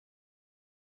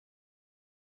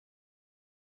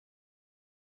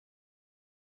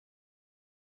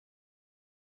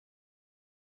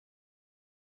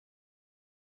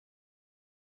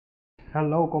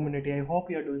Hello community, I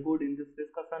hope you are doing good. In this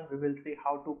discussion we will see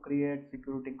how to create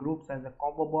security groups as a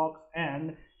combo box,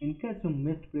 and in case you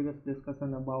missed previous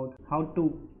discussion about how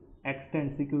to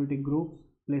extend security groups,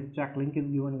 please check, link is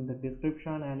given in the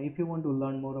description. And if you want to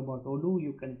learn more about Odoo,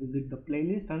 you can visit the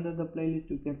playlist. Under the playlist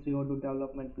you can see Odoo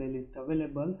development playlist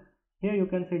available. Here you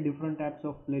can see different types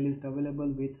of playlist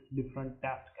available with different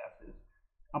test cases.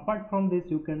 Apart from this,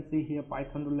 you can see here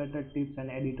Python related tips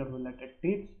and editor related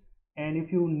tips. And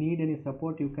if you need any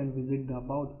support, you can visit the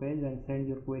about page and send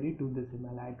your query to this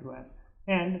email address.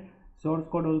 And source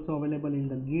code also available in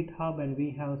the GitHub, and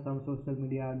we have some social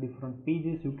media different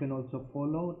pages you can also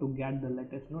follow to get the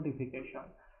latest notification.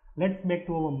 Let's back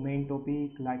to our main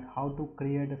topic, like how to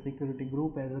create a security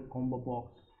group as a combo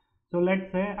box. So let's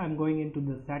say I'm going into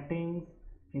the settings,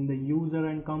 in the user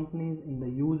and companies, in the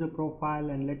user profile,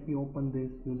 and let me open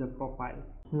this user profile.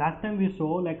 Last time we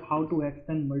saw like how to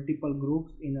extend multiple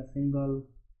groups in a single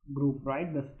group,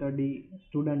 right? The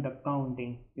student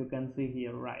accounting, you can see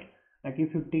here, right? Like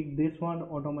if you tick this one,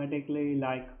 automatically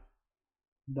like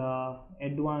the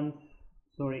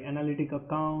analytic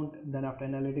account, then after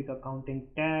analytic accounting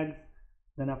tags,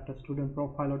 then after student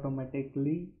profile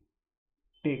automatically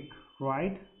tick,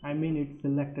 right? I mean it's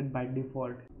selected by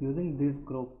default using this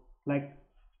group. Like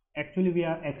actually we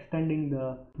are extending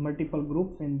the multiple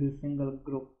groups in this single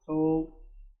group. So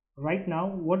right now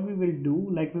what we will do,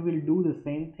 like we will do the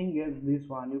same thing as this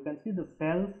one. You can see the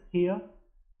cells here,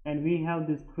 and we have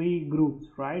these three groups,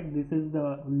 right? This is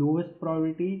the lowest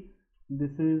priority,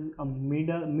 this is a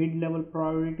mid-level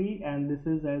priority, and this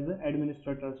is as an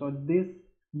administrator. So this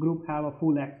group have a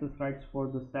full access rights for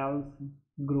the cells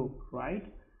group, right?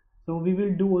 So we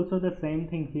will do also the same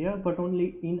thing here, but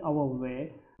only in our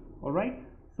way. All right,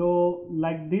 so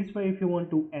like this way, if you want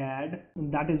to add,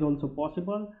 that is also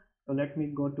possible. So let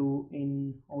me go to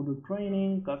in Odoo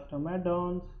training, custom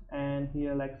add-ons, and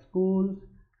here like schools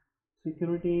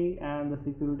security and the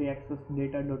security access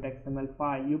data.xml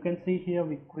file. You can see here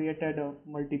we created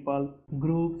multiple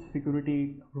groups,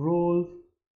 security roles,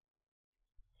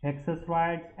 access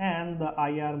rights, and the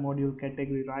IR module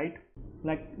category, right?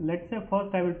 Like let's say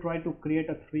first I will try to create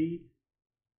a three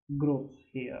groups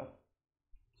here.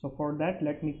 So for that,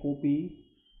 let me copy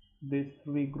this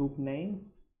three group name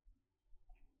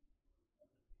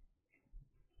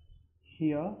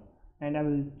here, and I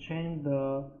will change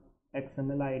the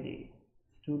XML ID,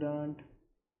 student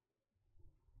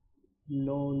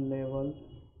low level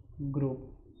group.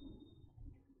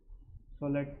 So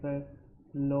let's say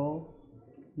low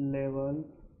level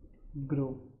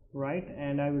group, right?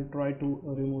 And I will try to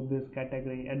remove this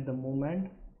category at the moment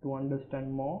to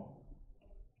understand more.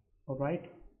 All right,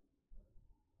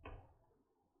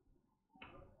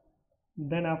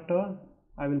 then after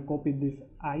I will copy this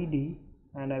ID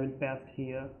and I will paste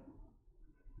here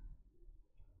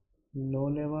low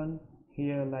level,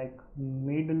 here like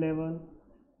mid level,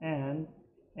 and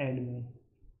admin.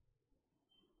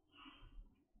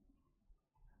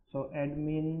 So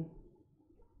admin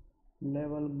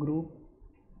level group,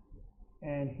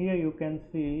 and here you can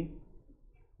see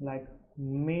like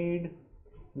mid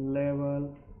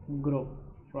level group,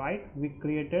 right? We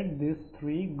created these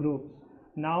three groups.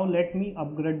 Now let me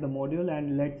upgrade the module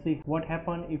and let's see what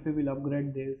happens if we will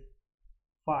upgrade this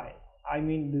file, I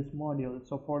mean this module.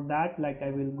 So for that, like I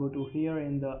will go to here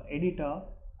in the editor,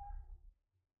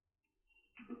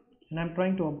 and I'm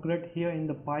trying to upgrade here in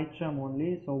the PyCharm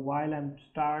only. So while I'm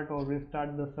start or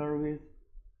restart the service,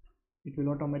 it will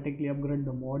automatically upgrade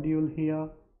the module here,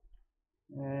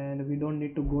 and we don't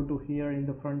need to go to here in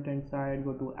the front end side,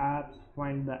 go to apps,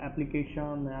 find the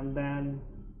application, and then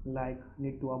like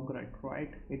need to upgrade, right?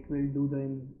 It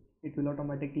will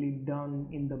automatically done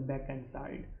in the backend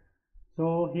side.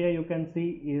 So here you can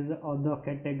see is other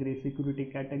category, security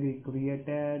category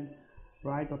created,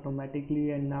 right,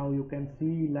 automatically. And now you can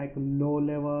see like low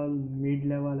level, mid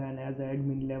level, and as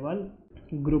admin level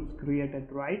groups created,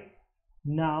 right?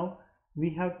 Now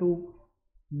we have to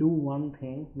do one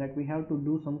thing, like we have to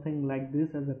do something like this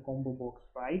as a combo box,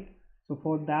 right? So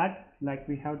for that, like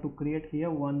we have to create here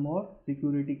one more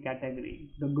security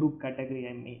category, the group category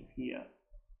I mean here.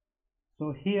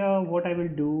 So here what I will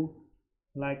do,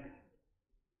 like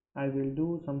I will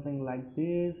do something like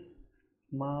this,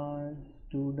 my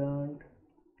student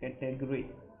category,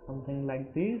 something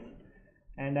like this,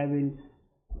 and I will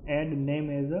add name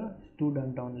as a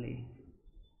student only.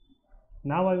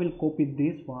 Now I will copy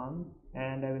this one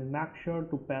and I will make sure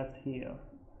to paste here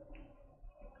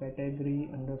category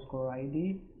underscore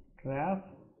ID ref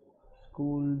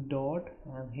school dot,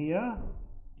 and here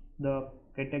the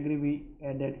category we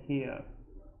added here.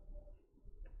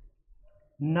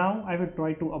 Now I will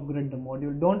try to upgrade the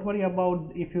module. Don't worry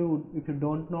about if you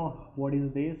don't know what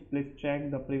is this, please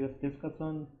check the previous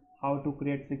discussion how to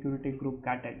create security group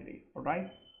category. Alright,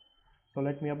 so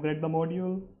let me upgrade the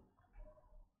module.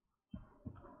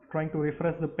 Trying to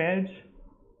refresh the page,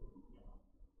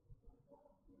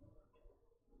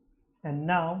 and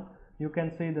now you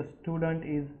can see the student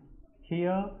is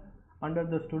here. Under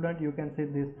the student you can see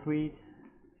these three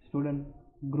student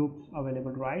groups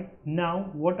available. Right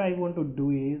now what I want to do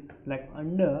is, like,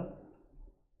 under,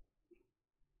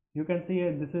 you can see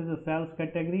this is a sales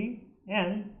category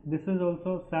and this is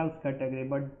also sales category,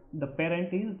 but the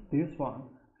parent is this one,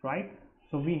 right?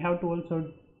 So we have to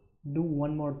also do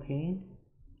one more thing.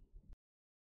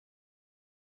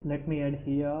 Let me add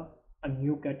here a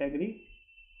new category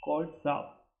called sub,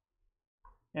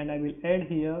 and I will add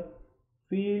here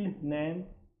field name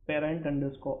parent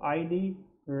underscore id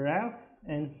ref,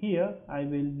 and here I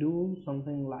will do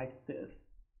something like this: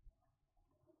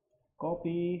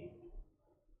 copy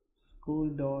school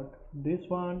dot this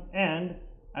one, and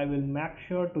I will make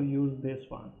sure to use this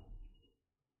one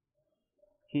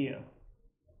here.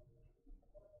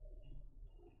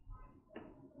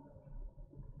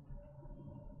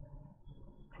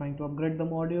 Trying to upgrade the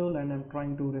module and I'm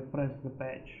trying to refresh the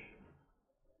page.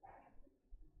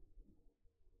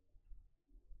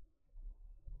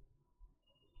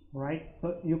 Right,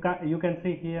 so you can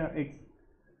see here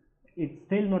it's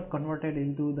still not converted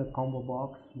into the combo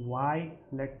box. Why?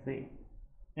 Let's see.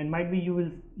 And might be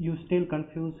you still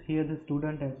confused. Here the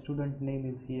student and student name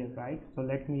is here, right? So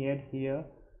let me add here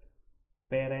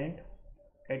parent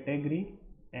category,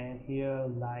 and here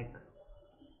like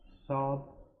sub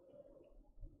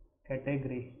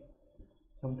category,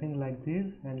 something like this,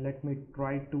 and let me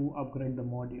try to upgrade the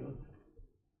module.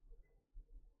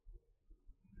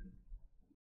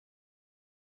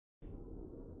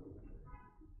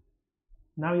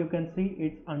 Now you can see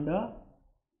it's under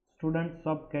student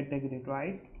subcategory.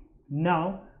 Right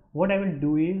now what I will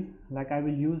do is, like, I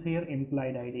will use here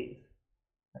implied IDs,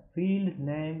 field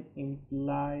name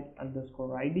implied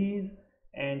underscore IDs,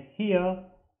 and here,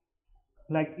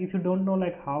 like, if you don't know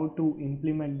like how to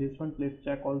implement this one, please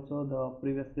check also the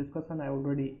previous discussion. I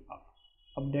already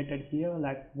updated here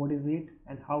like what is it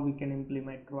and how we can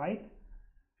implement, right?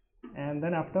 And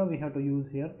then after we have to use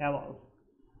here eval,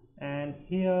 and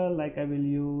here like I will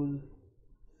use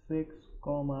 6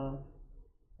 comma,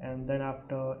 and then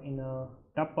after in a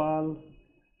tuple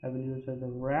I will use as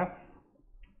a ref,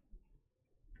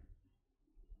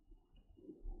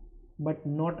 but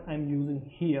not I'm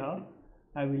using here,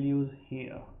 I will use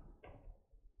here,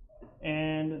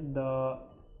 and the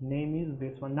name is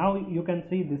this one. Now you can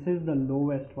see this is the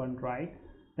lowest one, right?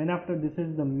 Then after this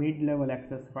is the mid-level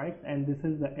access rights, and this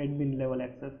is the admin level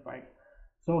access rights.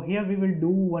 So here we will do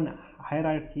one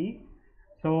hierarchy.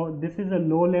 So this is a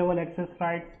low level access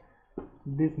rights,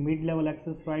 this mid-level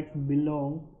access rights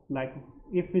belong, like,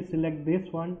 if we select this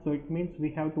one, so it means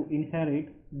we have to inherit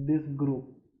this group,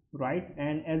 right?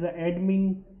 And as an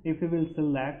admin, if we will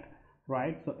select,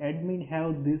 right, so admin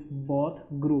have this both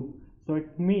group, so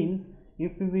it means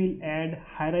if we will add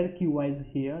hierarchy wise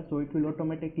here, so it will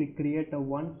automatically create a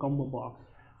one combo box.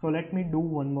 So let me do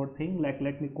one more thing, like,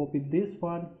 let me copy this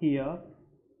one here,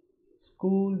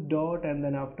 school dot, and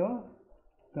then after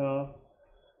the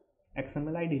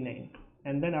XML ID name,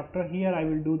 and then after here I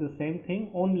will do the same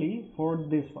thing only for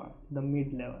this one, the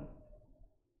mid level.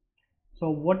 So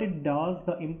what it does,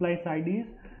 the implies IDs,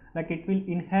 like, it will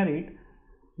inherit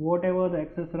whatever the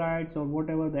access rights or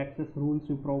whatever the access rules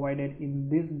you provided in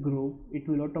this group, it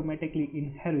will automatically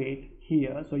inherit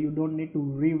here, so you don't need to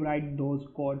rewrite those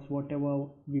codes whatever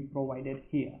we provided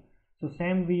here. So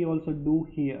same we also do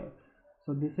here.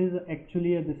 So this is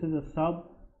actually this is a sub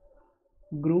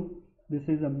group, this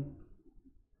is a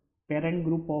parent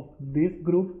group of this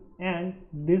group, and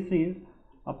this is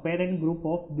a parent group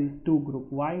of these two group.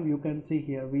 Why? You can see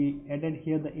here we added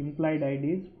here the implied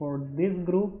IDs for this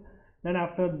group, then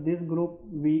after this group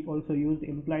we also used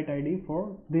implied ID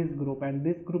for this group, and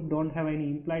this group don't have any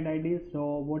implied IDs,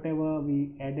 so whatever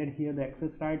we added here the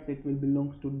access rights, it will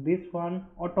belongs to this one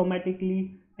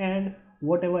automatically, and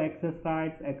whatever access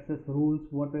rights, access rules,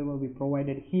 whatever we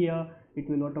provided here, it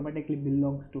will automatically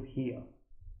belongs to here.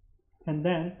 And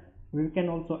then we can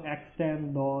also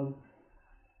extend those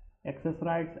access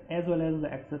rights as well as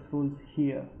the access rules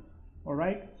here. All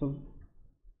right, so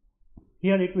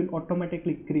here it will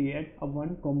automatically create a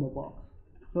one combo box.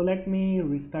 So let me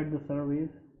restart the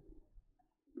service,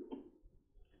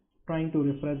 trying to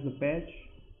refresh the page.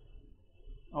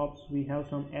 Oops, we have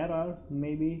some error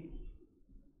maybe.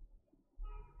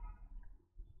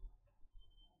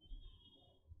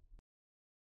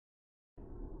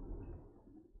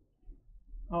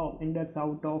 index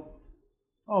out of,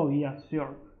 oh yeah,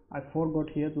 sure, I forgot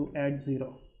here to add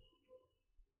 0.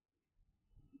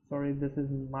 Sorry, this is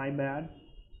my bad,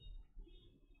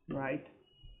 right?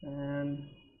 And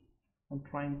I'm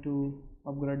trying to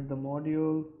upgrade the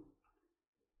module,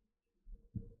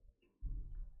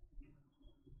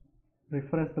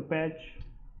 refresh the page,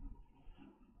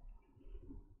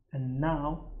 and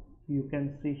now you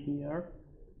can see here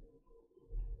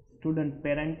student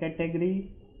parent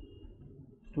category,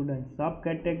 student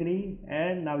subcategory,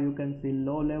 and now you can see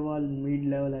low level, mid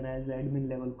level, and as admin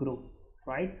level group,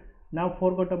 right? Now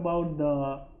forgot about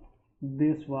the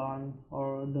this one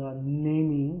or the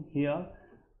naming here.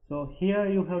 So here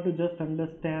you have to just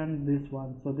understand this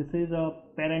one. So this is a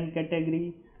parent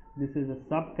category, this is a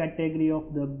subcategory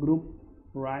of the group,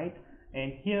 right?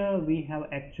 And here we have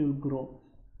actual groups.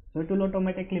 So it will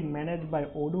automatically manage by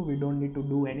Odoo. We don't need to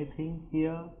do anything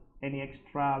here, any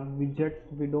extra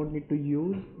widgets we don't need to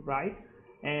use, right?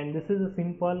 And this is a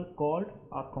simple called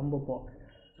a combo box.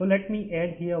 So let me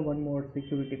add here one more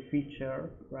security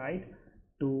feature, right,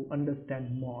 to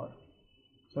understand more.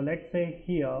 So let's say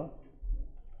here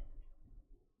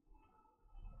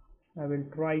I will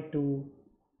try to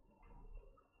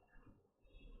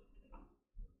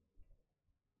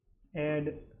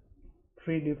add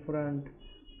 3 different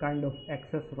kind of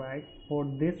access rights. For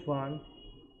this one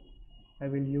I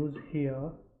will use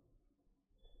here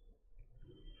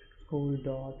school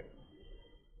dot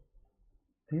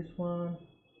this one,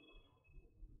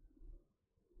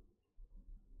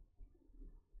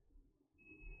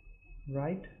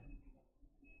 right?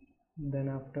 Then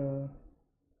after,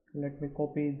 let me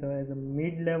copy the as a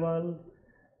mid level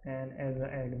and as a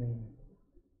admin.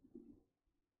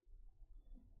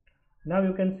 Now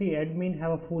you can see admin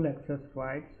have a full access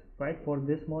rights, right, for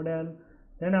this model.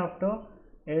 Then after,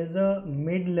 as a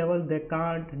mid level they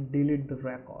can't delete the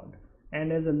record,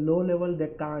 and as a low level they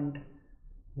can't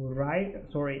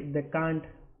they can't,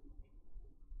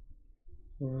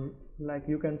 like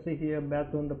you can see here,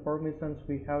 based on the permissions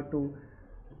we have to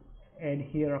add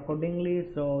here accordingly.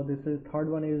 So this is third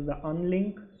one is the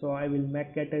unlink, so I will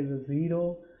make it as a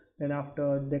 0. Then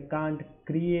after, they can't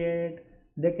create,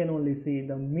 they can only see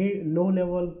the low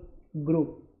level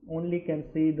group only can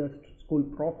see the school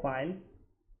profile.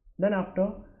 Then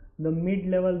after, the mid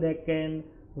level they can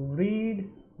read,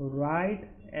 write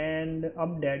and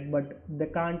update, but they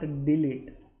can't delete,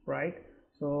 right?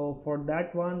 So for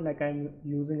that one, like I'm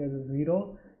using as a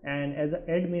 0, and as an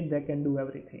admin they can do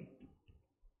everything.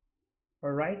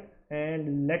 Alright,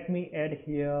 and let me add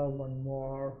here one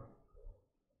more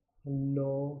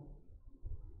low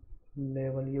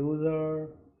level user,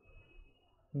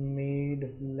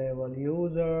 mid level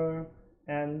user,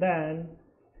 and then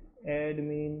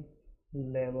admin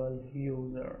level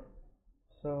user.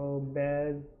 So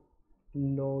base,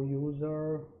 low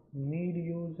user, mid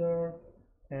user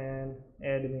and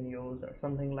admin user,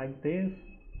 something like this.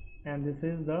 And this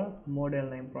is the model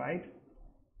name, right?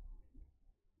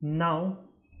 Now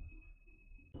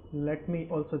let me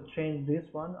also change this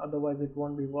one, otherwise it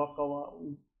won't be work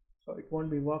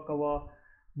our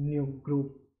new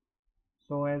group.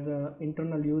 So as a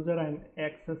internal user, I'm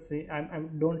accessing, I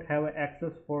don't have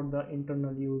access for the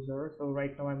internal user, so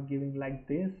right now I'm giving like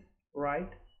this, right?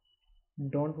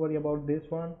 Don't worry about this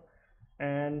one,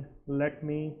 and let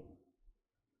me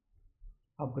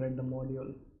upgrade the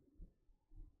module.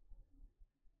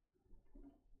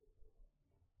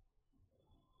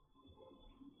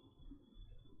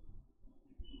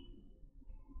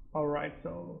 Alright,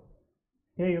 so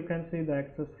here you can see the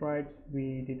access rights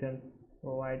we didn't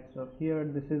provide. So here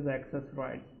this is the access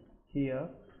rights here,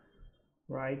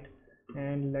 right?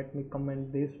 And let me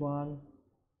comment this one,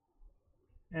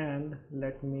 and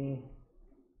let me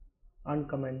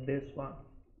uncomment this one.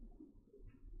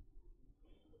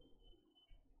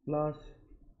 Plus,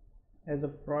 as a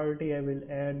priority, I will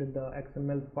add the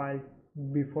XML file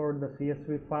before the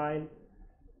CSV file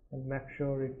and make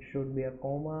sure it should be a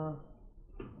comma.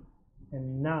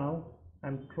 And now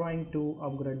I'm trying to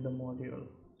upgrade the module.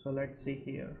 So let's see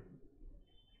here.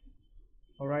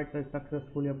 Alright, so it's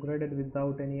successfully upgraded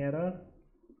without any error.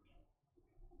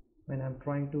 And I'm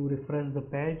trying to refresh the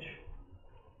page.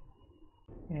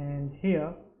 And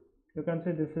here you can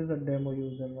see this is a demo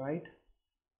user, right?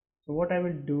 So what I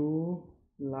will do,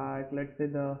 like let's say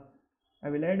I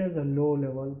will add as a low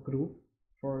level group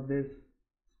for this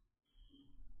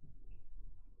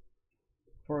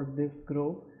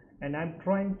group, and I'm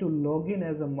trying to log in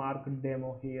as a mark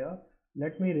demo here.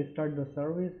 Let me restart the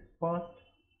service first,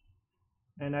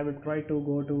 and I will try to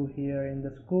go to here in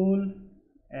the school,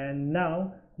 and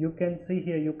now you can see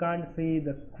here you can't see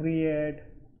the create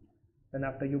Then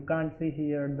after, you can't see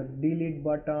here the delete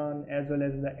button as well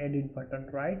as the edit button,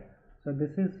 right? So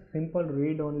this is simple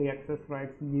read only access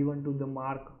rights given to the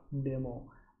mark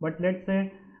demo. But let's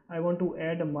say I want to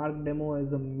add a mark demo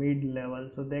as a mid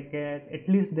level, so they can, at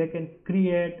least they can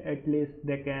create, at least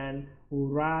they can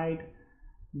write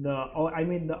the, or I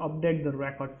mean the update the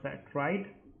record set, right?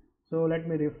 So let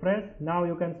me refresh. Now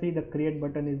you can see the create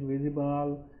button is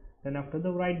visible, then after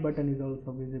the write button is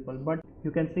also visible, but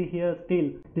you can see here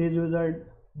still this user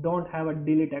don't have a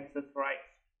delete access rights,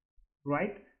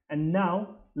 right? And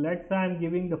now let's say I'm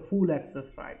giving the full access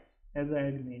rights as an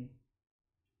admin.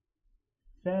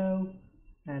 So,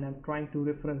 and I'm trying to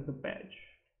refresh the page.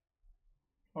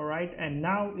 Alright, and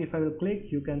now if I will click,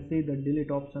 you can see the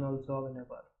delete option also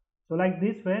available. So like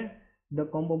this way the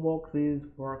combo box is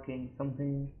working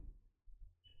something.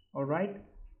 Alright,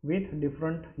 with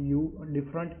different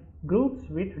groups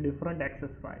with different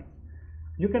access rights.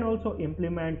 You can also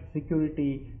implement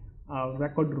security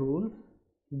record rules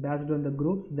based on the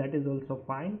groups, that is also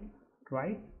fine,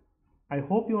 right? I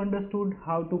hope you understood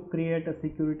how to create a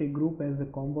security group as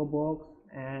a combo box,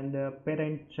 and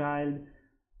parent child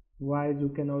wise you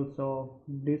can also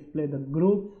display the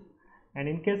groups. And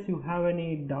in case you have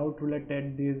any doubt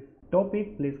related this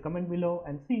topic, please comment below,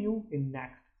 and see you in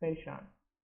next session.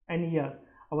 And yes,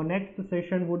 our next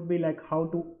session would be like how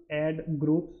to add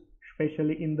groups,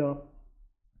 especially in the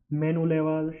menu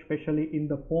level, especially in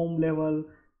the form level,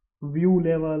 view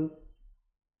level,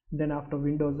 then after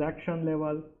Windows action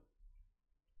level,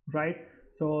 right?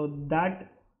 So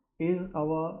that is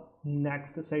our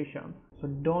next session, so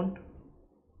don't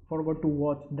forget to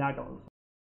watch that also.